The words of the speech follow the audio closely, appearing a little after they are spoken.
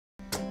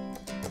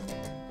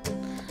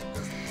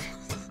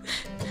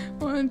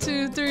1,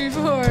 2, 3,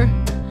 4.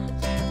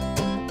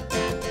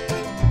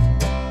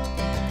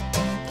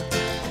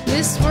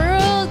 This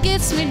world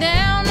gets me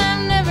down,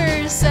 I'm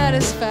never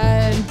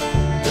satisfied.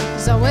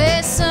 There's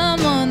always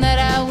someone that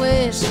I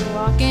wish were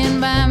walking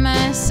by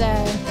my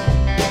side.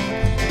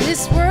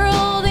 This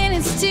world in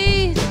its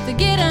teeth, they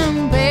get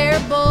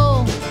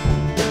unbearable.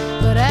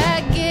 But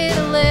I get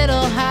a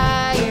little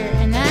higher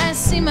and I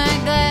see my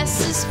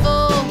glasses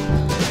full.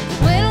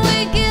 When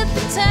we get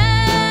the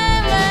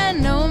time, I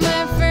know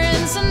my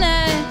friends and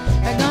I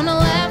are gonna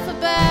laugh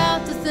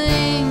about the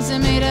things that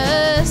made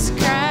us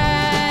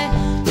cry.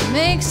 It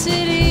makes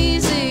it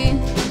easy,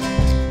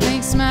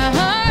 makes my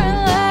heart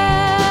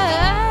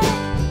light,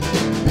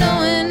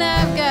 knowing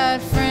I've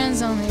got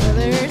friends on the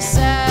other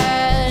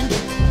side.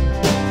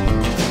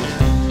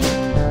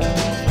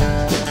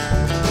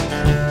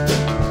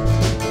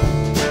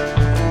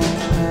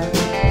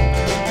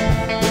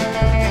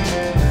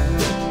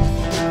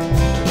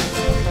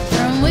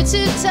 From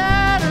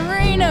Wichita to